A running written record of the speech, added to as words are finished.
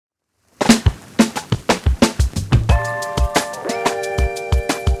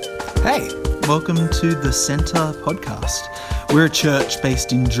Hey, welcome to the Centre podcast. We're a church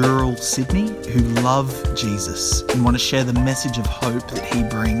based in Dural, Sydney, who love Jesus and want to share the message of hope that he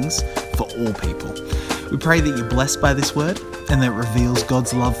brings for all people. We pray that you're blessed by this word and that it reveals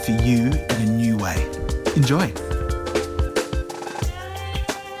God's love for you in a new way. Enjoy.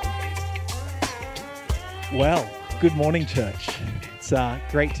 Well, good morning, church.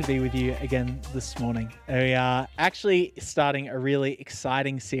 It's great to be with you again this morning. We are actually starting a really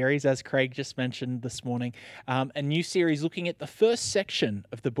exciting series, as Craig just mentioned this morning, a new series looking at the first section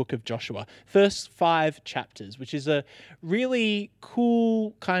of the book of Joshua, first 5 chapters, which is a really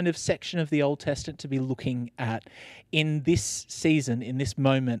cool kind of section of the Old Testament to be looking at in this season, in this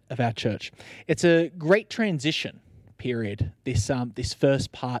moment of our church. It's a great transition period, this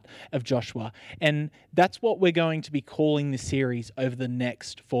first part of Joshua. And that's what we're going to be calling the series over the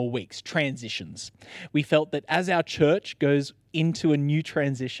next 4 weeks, transitions. We felt that as our church goes into a new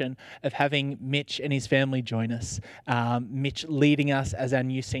transition of having Mitch and his family join us, Mitch leading us as our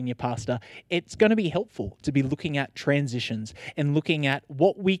new senior pastor, it's going to be helpful to be looking at transitions and looking at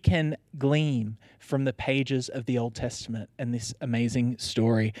what we can glean from the pages of the Old Testament and this amazing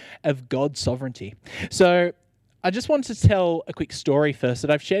story of God's sovereignty. So I just wanted to tell a quick story first that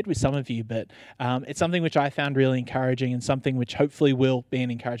I've shared with some of you, but it's something which I found really encouraging and something which hopefully will be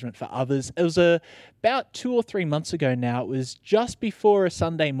an encouragement for others. It was about 2 or 3 months ago now. It was just before a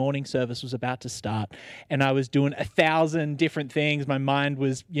Sunday morning service was about to start, and I was doing 1,000 different things. My mind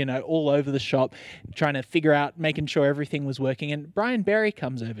was, all over the shop, trying to figure out, making sure everything was working. And Brian Berry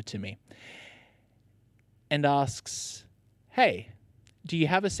comes over to me and asks, "Hey, do you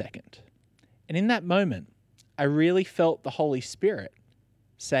have a second?" And in that moment, I really felt the Holy Spirit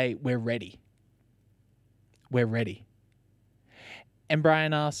say, "We're ready. We're ready." And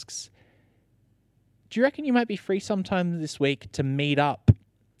Brian asks, "Do you reckon you might be free sometime this week to meet up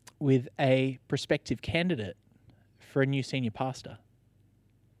with a prospective candidate for a new senior pastor?"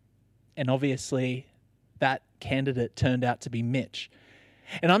 And obviously, that candidate turned out to be Mitch.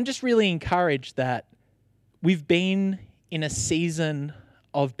 And I'm just really encouraged that we've been in a season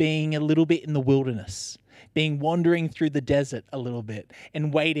of being a little bit in the wilderness, being wandering through the desert a little bit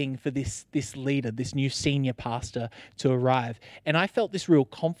and waiting for this leader, this new senior pastor to arrive. And I felt this real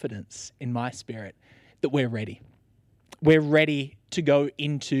confidence in my spirit that we're ready. We're ready to go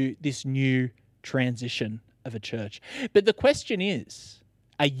into this new transition of a church. But the question is,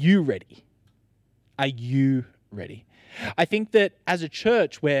 are you ready? Are you ready? I think that as a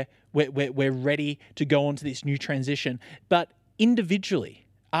church, we're ready to go on to this new transition, but individually,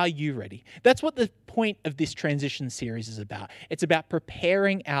 are you ready? That's what the point of this transition series is about. It's about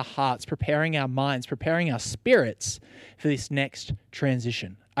preparing our hearts, preparing our minds, preparing our spirits for this next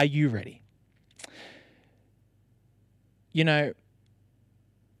transition. Are you ready? I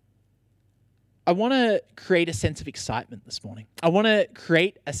want to create a sense of excitement this morning. I want to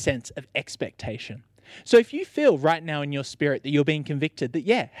create a sense of expectation. So if you feel right now in your spirit that you're being convicted that,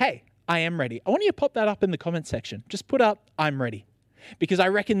 hey, I am ready, I want you to pop that up in the comment section. Just put up, "I'm ready." Because I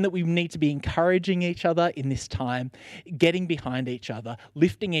reckon that we need to be encouraging each other in this time, getting behind each other,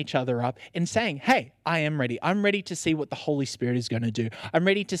 lifting each other up and saying, "Hey, I am ready. I'm ready to see what the Holy Spirit is going to do. I'm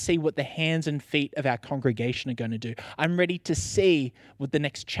ready to see what the hands and feet of our congregation are going to do. I'm ready to see what the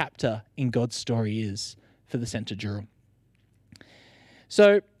next chapter in God's story is for the Centre Dural."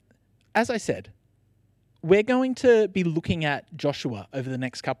 So, as I said, we're going to be looking at Joshua over the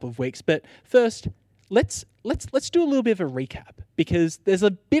next couple of weeks. But first, let's do a little bit of a recap, because there's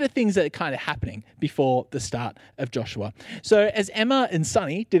a bit of things that are kind of happening before the start of Joshua. So as Emma and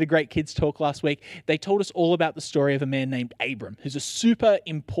Sonny did a great kids talk last week, they told us all about the story of a man named Abram, who's a super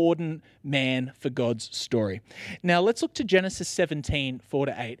important man for God's story. Now let's look to Genesis 17,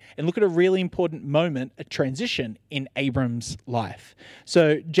 4-8, and look at a really important moment, a transition in Abram's life.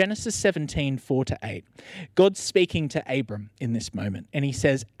 So Genesis 17, 4-8, God's speaking to Abram in this moment, and he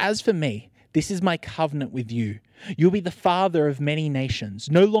says, "As for me, this is my covenant with you. You'll be the father of many nations.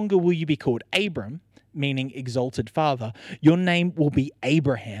 No longer will you be called Abram," meaning exalted father. "Your name will be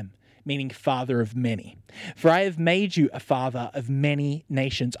Abraham," meaning father of many. "For I have made you a father of many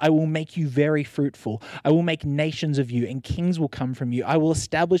nations. I will make you very fruitful. I will make nations of you, and kings will come from you. I will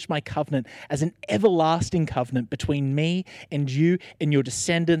establish my covenant as an everlasting covenant between me and you and your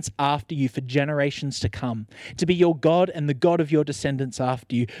descendants after you for generations to come, to be your God and the God of your descendants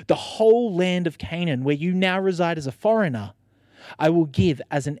after you. The whole land of Canaan, where you now reside as a foreigner, I will give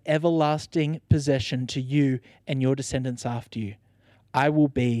as an everlasting possession to you and your descendants after you. I will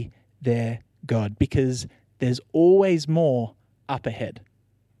be their God," because there's always more up ahead.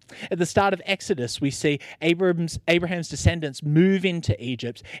 At the start of Exodus, we see Abraham's descendants move into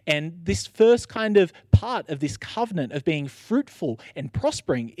Egypt, and this first kind of part of this covenant of being fruitful and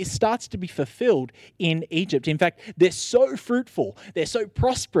prospering, it starts to be fulfilled in Egypt. In fact, they're so fruitful, they're so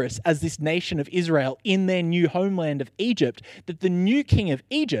prosperous as this nation of Israel in their new homeland of Egypt, that the new king of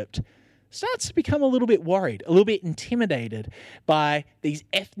Egypt starts to become a little bit worried, a little bit intimidated by these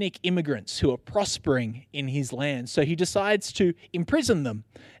ethnic immigrants who are prospering in his land. So he decides to imprison them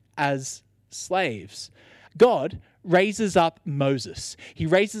as slaves. God raises up Moses. He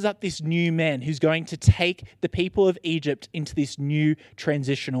raises up this new man who's going to take the people of Egypt into this new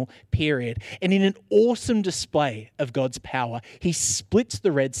transitional period. And in an awesome display of God's power, he splits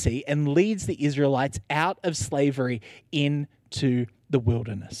the Red Sea and leads the Israelites out of slavery into the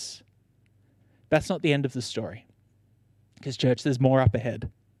wilderness. That's not the end of the story, because, church, there's more up ahead.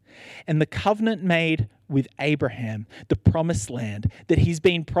 And the covenant made with Abraham, the promised land that he's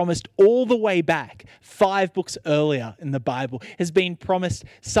been promised all the way back 5 books earlier in the Bible, has been promised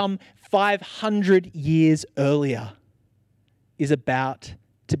some 500 years earlier, is about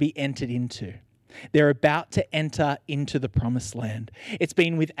to be entered into. They're about to enter into the promised land. It's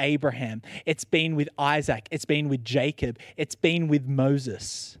been with Abraham. It's been with Isaac. It's been with Jacob. It's been with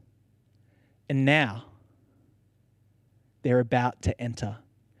Moses. And now they're about to enter.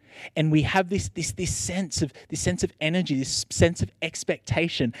 And we have this sense of energy, this sense of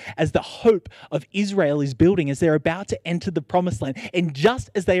expectation as the hope of Israel is building as they're about to enter the promised land. And just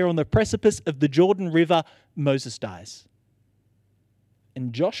as they are on the precipice of the Jordan River, Moses dies.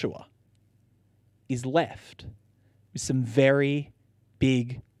 And Joshua is left with some very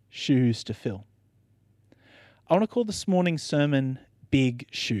big shoes to fill. I want to call this morning's sermon Big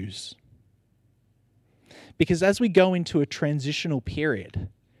Shoes. Because as we go into a transitional period,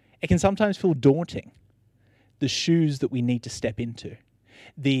 it can sometimes feel daunting, the shoes that we need to step into,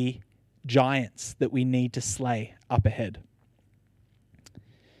 the giants that we need to slay up ahead.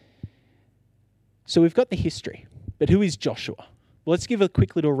 So we've got the history, but who is Joshua? Well, let's give a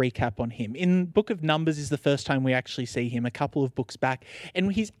quick little recap on him. In Book of Numbers is the first time we actually see him, a couple of books back,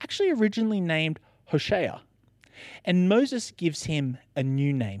 and he's actually originally named Hoshea. And Moses gives him a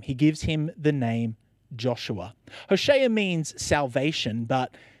new name. He gives him the name Joshua. Hoshea means salvation,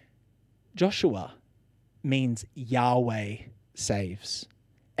 but Joshua means Yahweh saves.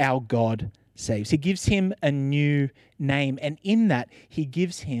 Our God saves. He gives him a new name, and in that, he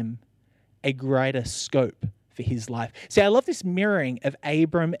gives him a greater scope for his life. See, I love this mirroring of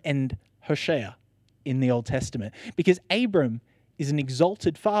Abram and Hoshea in the Old Testament, because Abram is an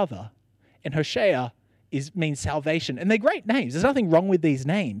exalted father, and Hoshea means salvation. And they're great names. There's nothing wrong with these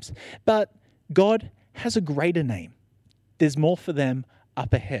names, but God has a greater name. There's more for them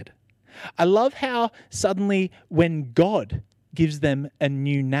up ahead. I love how suddenly when God gives them a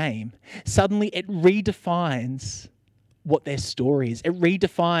new name, suddenly it redefines what their story is. It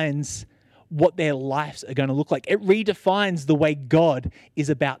redefines what their lives are going to look like. It redefines the way God is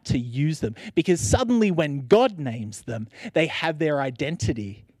about to use them. Because suddenly when God names them, they have their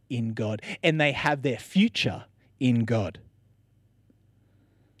identity in God and they have their future in God.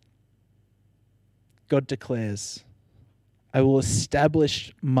 God declares, I will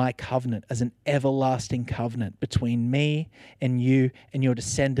establish my covenant as an everlasting covenant between me and you and your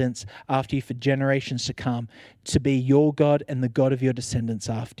descendants after you for generations to come, to be your God and the God of your descendants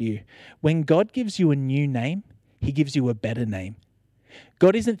after you. When God gives you a new name, he gives you a better name.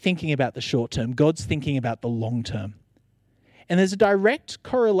 God isn't thinking about the short term. God's thinking about the long term. And there's a direct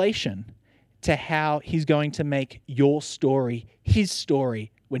correlation to how he's going to make your story his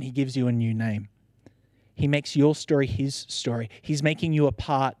story when he gives you a new name. He makes your story his story. He's making you a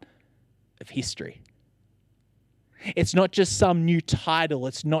part of history. It's not just some new title.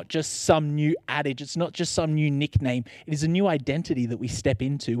 It's not just some new adage. It's not just some new nickname. It is a new identity that we step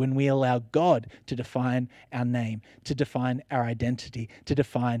into when we allow God to define our name, to define our identity, to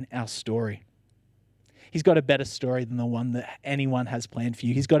define our story. He's got a better story than the one that anyone has planned for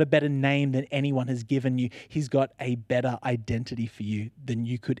you. He's got a better name than anyone has given you. He's got a better identity for you than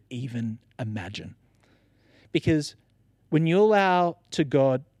you could even imagine. Because when you allow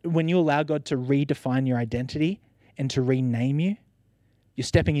God to redefine your identity and to rename you, you're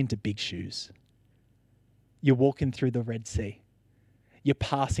stepping into big shoes. You're walking through the Red Sea. You're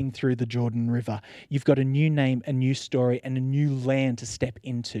passing through the Jordan River. You've got a new name, a new story, and a new land to step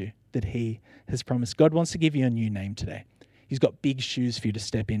into that he has promised. God wants to give you a new name today. He's got big shoes for you to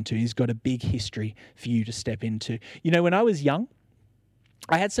step into. He's got a big history for you to step into. You know, when I was young,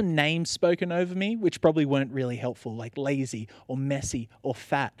 I had some names spoken over me which probably weren't really helpful, like lazy or messy or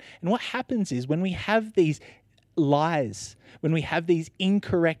fat. And what happens is when we have these lies, when we have these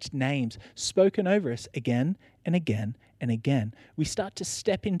incorrect names spoken over us again and again and again, we start to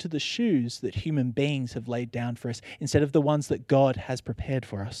step into the shoes that human beings have laid down for us instead of the ones that God has prepared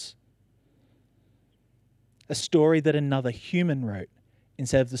for us. A story that another human wrote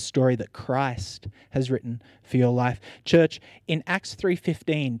instead of the story that Christ has written for your life. Church, in Acts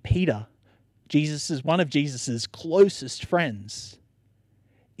 3:15, Peter, one of Jesus's closest friends,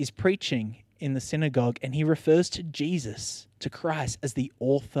 is preaching in the synagogue, and he refers to Jesus, to Christ, as the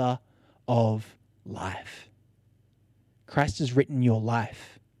author of life. Christ has written your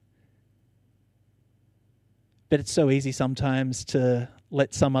life. But it's so easy sometimes to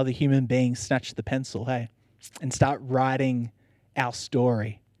let some other human being snatch the pencil, hey, and start writing our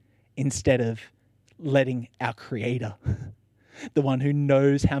story instead of letting our Creator, the one who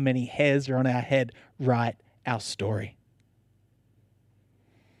knows how many hairs are on our head, write our story.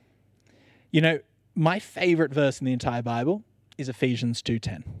 You know, my favorite verse in the entire Bible is Ephesians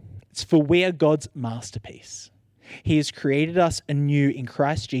 2:10. It's, "For we are God's masterpiece. He has created us anew in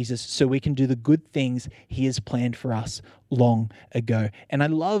Christ Jesus so we can do the good things he has planned for us long ago." And I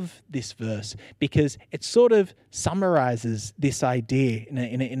love this verse because it sort of summarizes this idea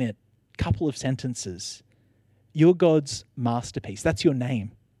in a couple of sentences. You're God's masterpiece. That's your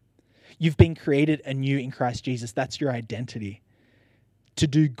name. You've been created anew in Christ Jesus. That's your identity. To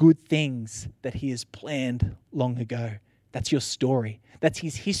do good things that he has planned long ago. That's your story. That's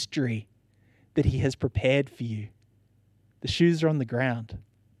his history that he has prepared for you. The shoes are on the ground.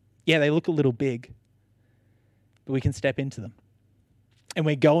 Yeah, they look a little big, but we can step into them. And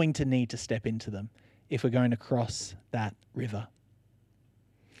we're going to need to step into them if we're going to cross that river.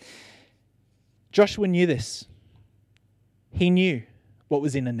 Joshua knew this. He knew what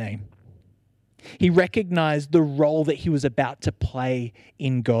was in a name. He recognized the role that he was about to play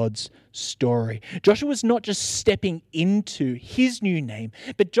in God's story. Joshua was not just stepping into his new name,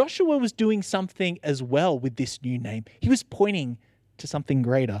 but Joshua was doing something as well with this new name. He was pointing to something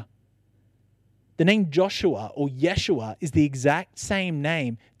greater. The name Joshua or Yeshua is the exact same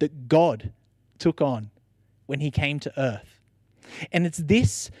name that God took on when he came to earth. And it's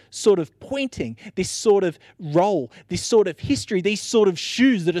this sort of pointing, this sort of role, this sort of history, these sort of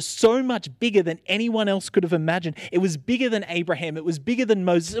shoes that are so much bigger than anyone else could have imagined. It was bigger than Abraham. It was bigger than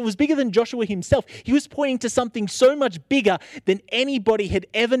Moses. It was bigger than Joshua himself. He was pointing to something so much bigger than anybody had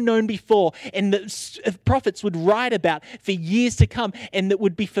ever known before, and that prophets would write about for years to come, and that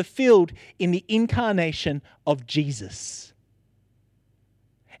would be fulfilled in the incarnation of Jesus.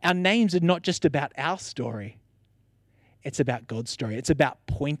 Our names are not just about our story. It's about God's story. It's about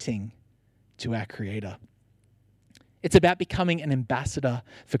pointing to our Creator. It's about becoming an ambassador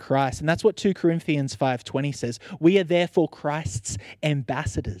for Christ. And that's what 2 Corinthians 5:20 says. We are therefore Christ's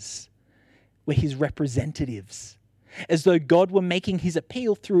ambassadors. We're his representatives. As though God were making his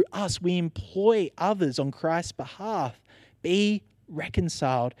appeal through us, we employ others on Christ's behalf. Be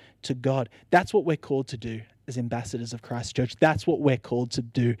reconciled to God. That's what we're called to do as ambassadors of Christ Church. That's what we're called to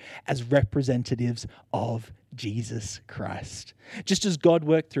do as representatives of Jesus Christ. Just as God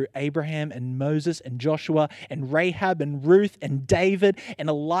worked through Abraham and Moses and Joshua and Rahab and Ruth and David and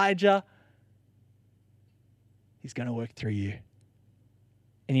Elijah, he's going to work through you.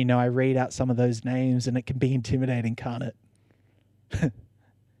 And you know, I read out some of those names and it can be intimidating, can't it?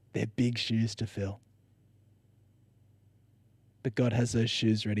 They're big shoes to fill. But God has those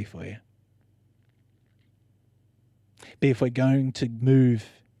shoes ready for you. But if we're going to move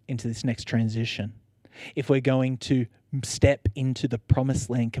into this next transition, if we're going to step into the promised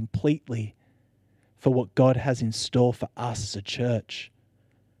land completely for what God has in store for us as a church,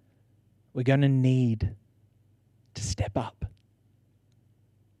 we're going to need to step up.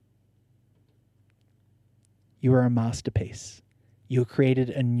 You are a masterpiece. You are created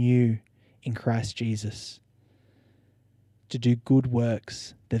anew in Christ Jesus to do good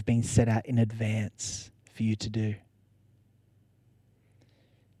works that have been set out in advance for you to do.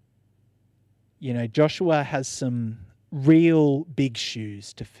 You know, Joshua has some real big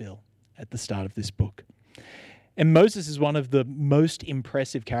shoes to fill at the start of this book. And Moses is one of the most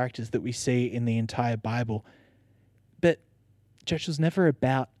impressive characters that we see in the entire Bible. But church was never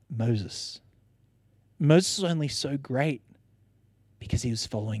about Moses. Moses was only so great because he was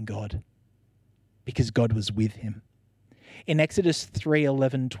following God, because God was with him. In Exodus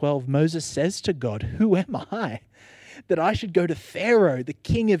 3:11-12, Moses says to God, "Who am I that I should go to Pharaoh, the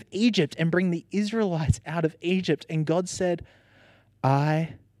king of Egypt, and bring the Israelites out of Egypt?" And God said,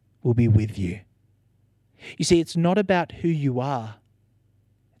 "I will be with you." You see, it's not about who you are.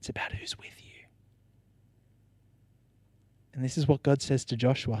 It's about who's with you. And this is what God says to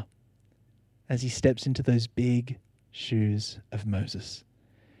Joshua as he steps into those big shoes of Moses.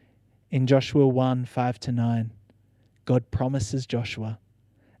 In Joshua 1, 5-9, God promises Joshua,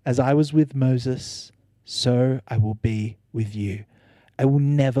 "As I was with Moses, so I will be with you. I will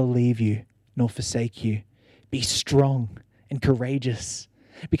never leave you nor forsake you. Be strong and courageous,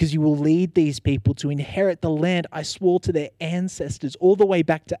 because you will lead these people to inherit the land I swore to their ancestors all the way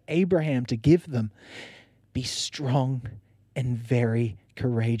back to Abraham to give them. Be strong and very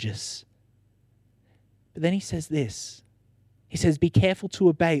courageous." But then he says this. He says, "Be careful to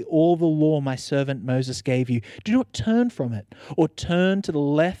obey all the law my servant Moses gave you. Do not turn from it or turn to the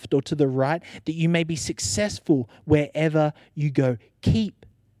left or to the right, that you may be successful wherever you go. Keep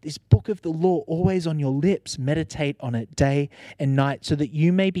this book of the law always on your lips. Meditate on it day and night, so that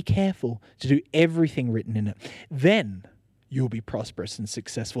you may be careful to do everything written in it. Then you will be prosperous and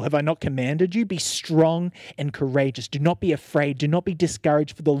successful. Have I not commanded you? Be strong and courageous. Do not be afraid. Do not be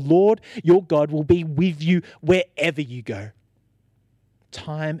discouraged, for the Lord your God will be with you wherever you go."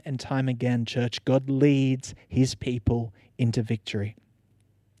 Time and time again, church, God leads his people into victory.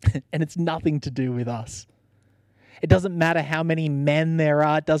 And it's nothing to do with us. It doesn't matter how many men there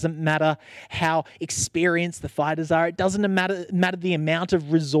are. It doesn't matter how experienced the fighters are. It doesn't matter the amount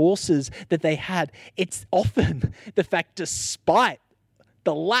of resources that they had. It's often the fact, despite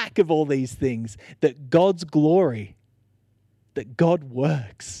the lack of all these things, that God's glory, that God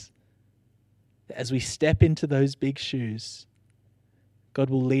works. As we step into those big shoes,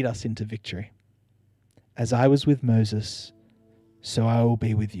 God will lead us into victory. "As I was with Moses, so I will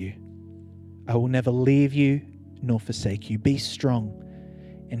be with you. I will never leave you nor forsake you. Be strong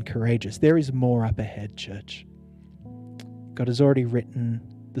and courageous." There is more up ahead, church. God has already written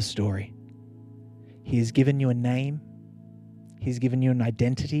the story. He has given you a name. He's given you an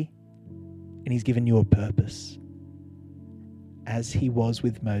identity. And he's given you a purpose. As he was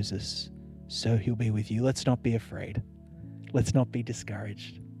with Moses, so he'll be with you. Let's not be afraid. Let's not be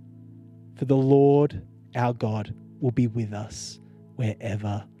discouraged. For the Lord, our God, will be with us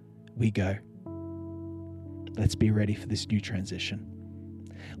wherever we go. Let's be ready for this new transition.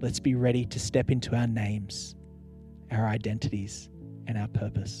 Let's be ready to step into our names, our identities, and our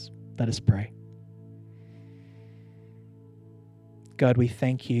purpose. Let us pray. God, we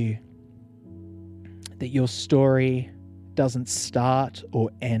thank you that your story doesn't start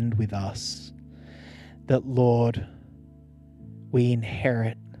or end with us. That, Lord, we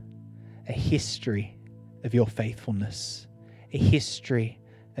inherit a history of your faithfulness, a history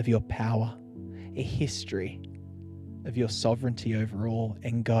of your power, a history of your sovereignty over all.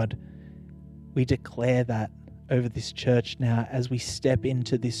 And God, we declare that over this church now as we step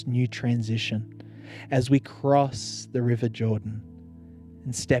into this new transition, as we cross the River Jordan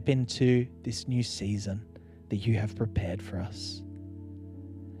and step into this new season that you have prepared for us.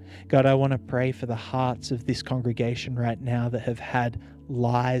 God, I want to pray for the hearts of this congregation right now that have had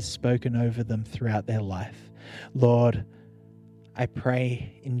lies spoken over them throughout their life. Lord, I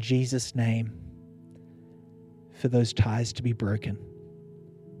pray in Jesus' name for those ties to be broken,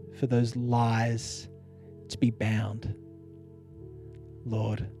 for those lies to be bound.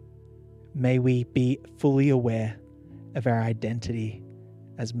 Lord, may we be fully aware of our identity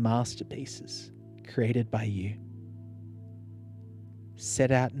as masterpieces created by you,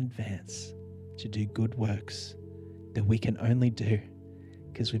 set out in advance to do good works that we can only do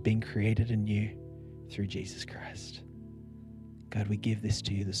because we've been created anew through Jesus Christ. God, we give this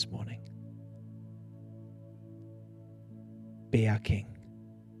to you this morning. Be our King.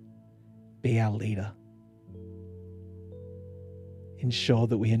 Be our leader. Ensure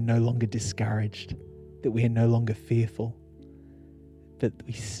that we are no longer discouraged, that we are no longer fearful, that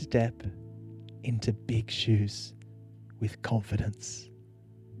we step into big shoes with confidence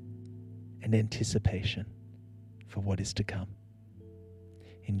and anticipation for what is to come.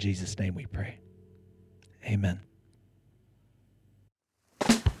 In Jesus' name we pray. Amen.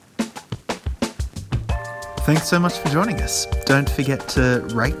 Thanks so much for joining us. Don't forget to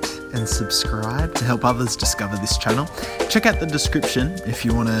rate and subscribe to help others discover this channel. Check out the description if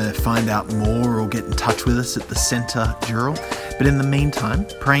you want to find out more or get in touch with us at the Centre Dural. But in the meantime,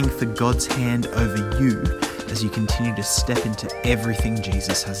 praying for God's hand over you as you continue to step into everything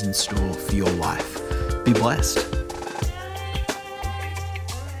Jesus has in store for your life. Be blessed.